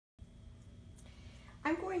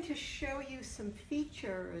I'm going to show you some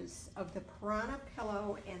features of the Prana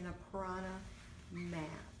pillow and the Prana mat.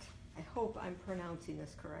 I hope I'm pronouncing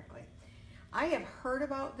this correctly. I have heard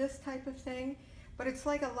about this type of thing, but it's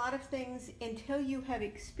like a lot of things, until you have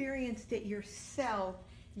experienced it yourself,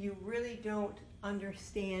 you really don't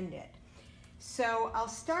understand it. So I'll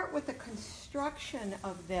start with the construction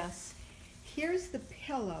of this. Here's the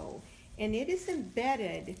pillow, and it is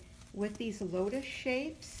embedded with these lotus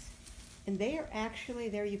shapes. And they are actually,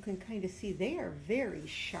 there you can kind of see, they are very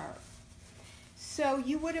sharp. So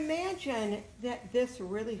you would imagine that this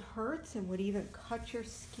really hurts and would even cut your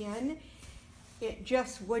skin. It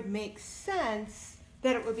just would make sense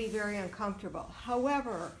that it would be very uncomfortable.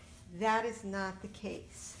 However, that is not the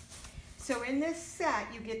case. So in this set,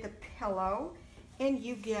 you get the pillow and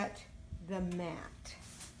you get the mat.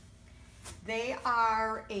 They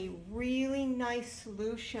are a really nice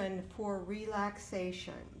solution for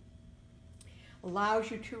relaxation. Allows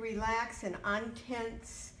you to relax and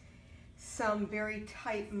untense some very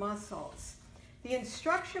tight muscles. The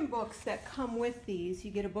instruction books that come with these, you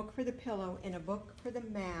get a book for the pillow and a book for the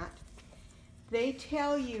mat. They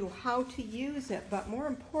tell you how to use it, but more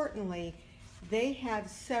importantly, they have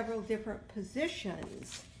several different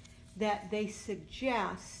positions that they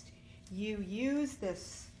suggest you use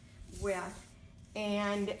this with,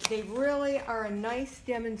 and they really are a nice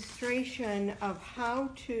demonstration of how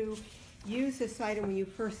to use this item when you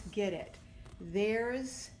first get it.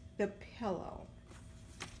 There's the pillow.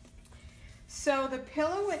 So the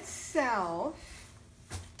pillow itself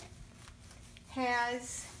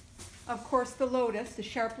has, of course, the lotus, the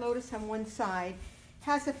sharp lotus on one side,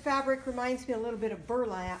 has a fabric, reminds me a little bit of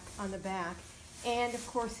burlap on the back, and of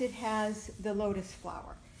course it has the lotus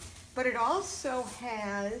flower. But it also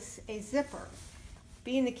has a zipper.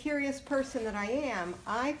 Being the curious person that I am,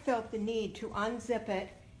 I felt the need to unzip it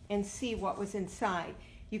and see what was inside.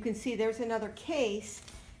 You can see there's another case,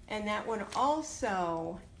 and that one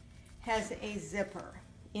also has a zipper.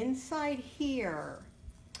 Inside here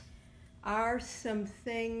are some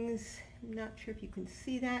things, I'm not sure if you can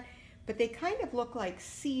see that, but they kind of look like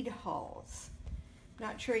seed hulls.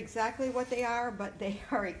 Not sure exactly what they are, but they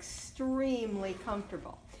are extremely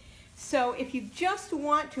comfortable. So if you just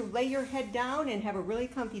want to lay your head down and have a really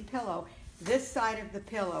comfy pillow, this side of the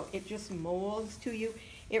pillow, it just molds to you.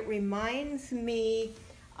 It reminds me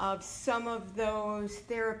of some of those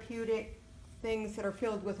therapeutic things that are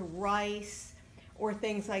filled with rice or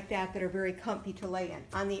things like that that are very comfy to lay in.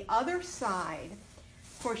 On the other side,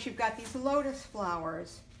 of course, you've got these lotus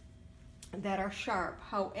flowers that are sharp.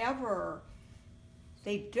 However,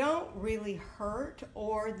 they don't really hurt,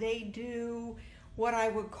 or they do what I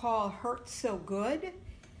would call hurt so good.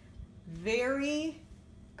 Very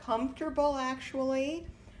comfortable, actually.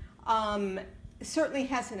 Certainly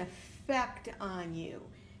has an effect on you.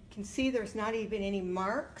 You can see there's not even any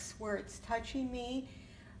marks where it's touching me,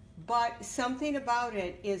 but something about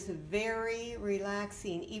it is very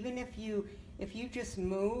relaxing. Even if you just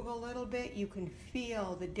move a little bit, you can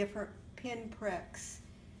feel the different pinpricks,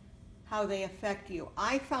 how they affect you.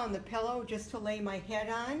 I found the pillow just to lay my head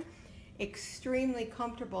on extremely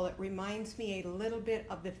comfortable. It reminds me a little bit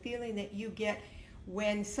of the feeling that you get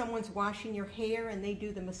when someone's washing your hair and they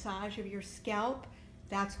do the massage of your scalp.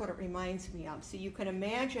 That's what it reminds me of. So you can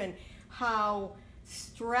imagine how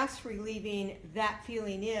stress relieving that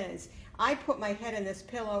feeling is. I put my head in this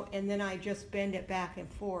pillow and then I just bend it back and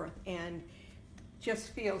forth, and just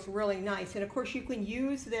feels really nice. And of course you can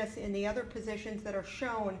use this in the other positions that are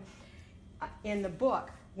shown in the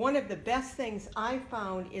book. One of the best things I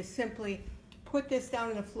found is simply put this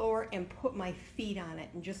down on the floor and put my feet on it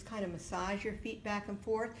and just kind of massage your feet back and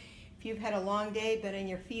forth. If you've had a long day, been on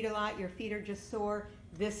your feet a lot, your feet are just sore,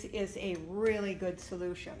 this is a really good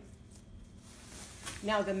solution.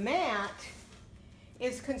 Now the mat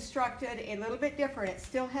is constructed a little bit different. It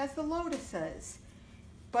still has the lotuses,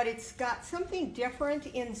 but it's got something different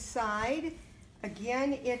inside.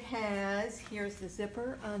 Again, it has, here's the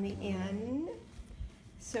zipper on the end.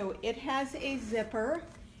 So it has a zipper.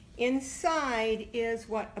 Inside is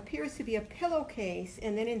what appears to be a pillowcase,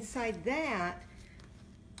 and then inside that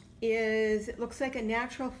is, it looks like a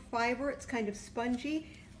natural fiber. It's kind of spongy.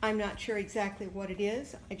 I'm not sure exactly what it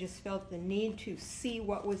is. I just felt the need to see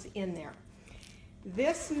what was in there.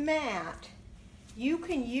 This mat you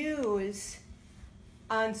can use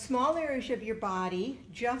on small areas of your body,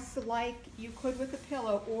 just like you could with a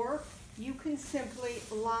pillow, or you can simply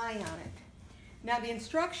lie on it. Now the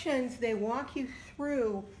instructions, they walk you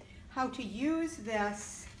through how to use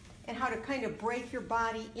this and how to kind of break your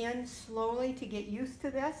body in slowly to get used to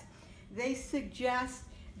this. They suggest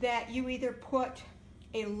that you either put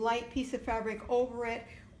a light piece of fabric over it,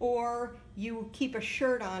 or you keep a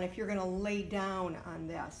shirt on if you're going to lay down on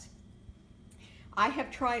this. I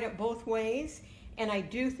have tried it both ways, and I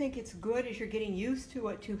do think it's good as you're getting used to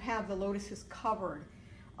it to have the lotuses covered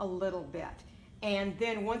a little bit. And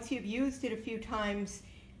then once you've used it a few times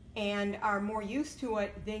and are more used to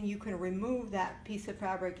it, then you can remove that piece of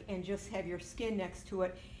fabric and just have your skin next to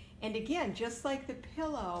it. And again, just like the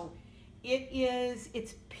pillow,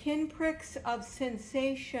 it's pinpricks of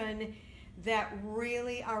sensation that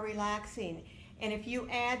really are relaxing. And if you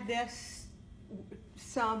add this,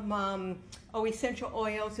 some essential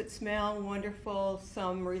oils that smell wonderful,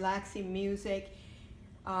 some relaxing music,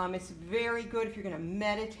 it's very good if you're going to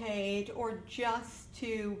meditate or just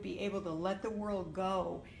to be able to let the world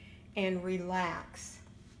go and relax.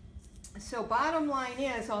 So bottom line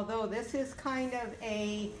is, although this is kind of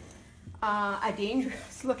a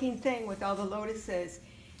dangerous looking thing with all the lotuses,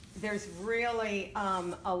 there's really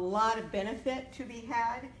a lot of benefit to be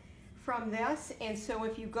had from this. And so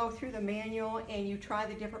if you go through the manual and you try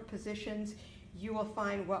the different positions, you will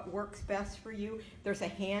find what works best for you. There's a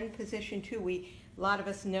hand position too. A lot of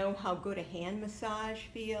us know how good a hand massage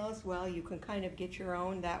feels. Well, you can kind of get your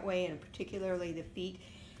own that way, and particularly the feet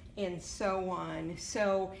and so on.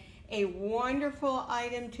 So a wonderful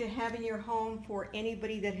item to have in your home for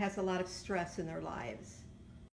anybody that has a lot of stress in their lives.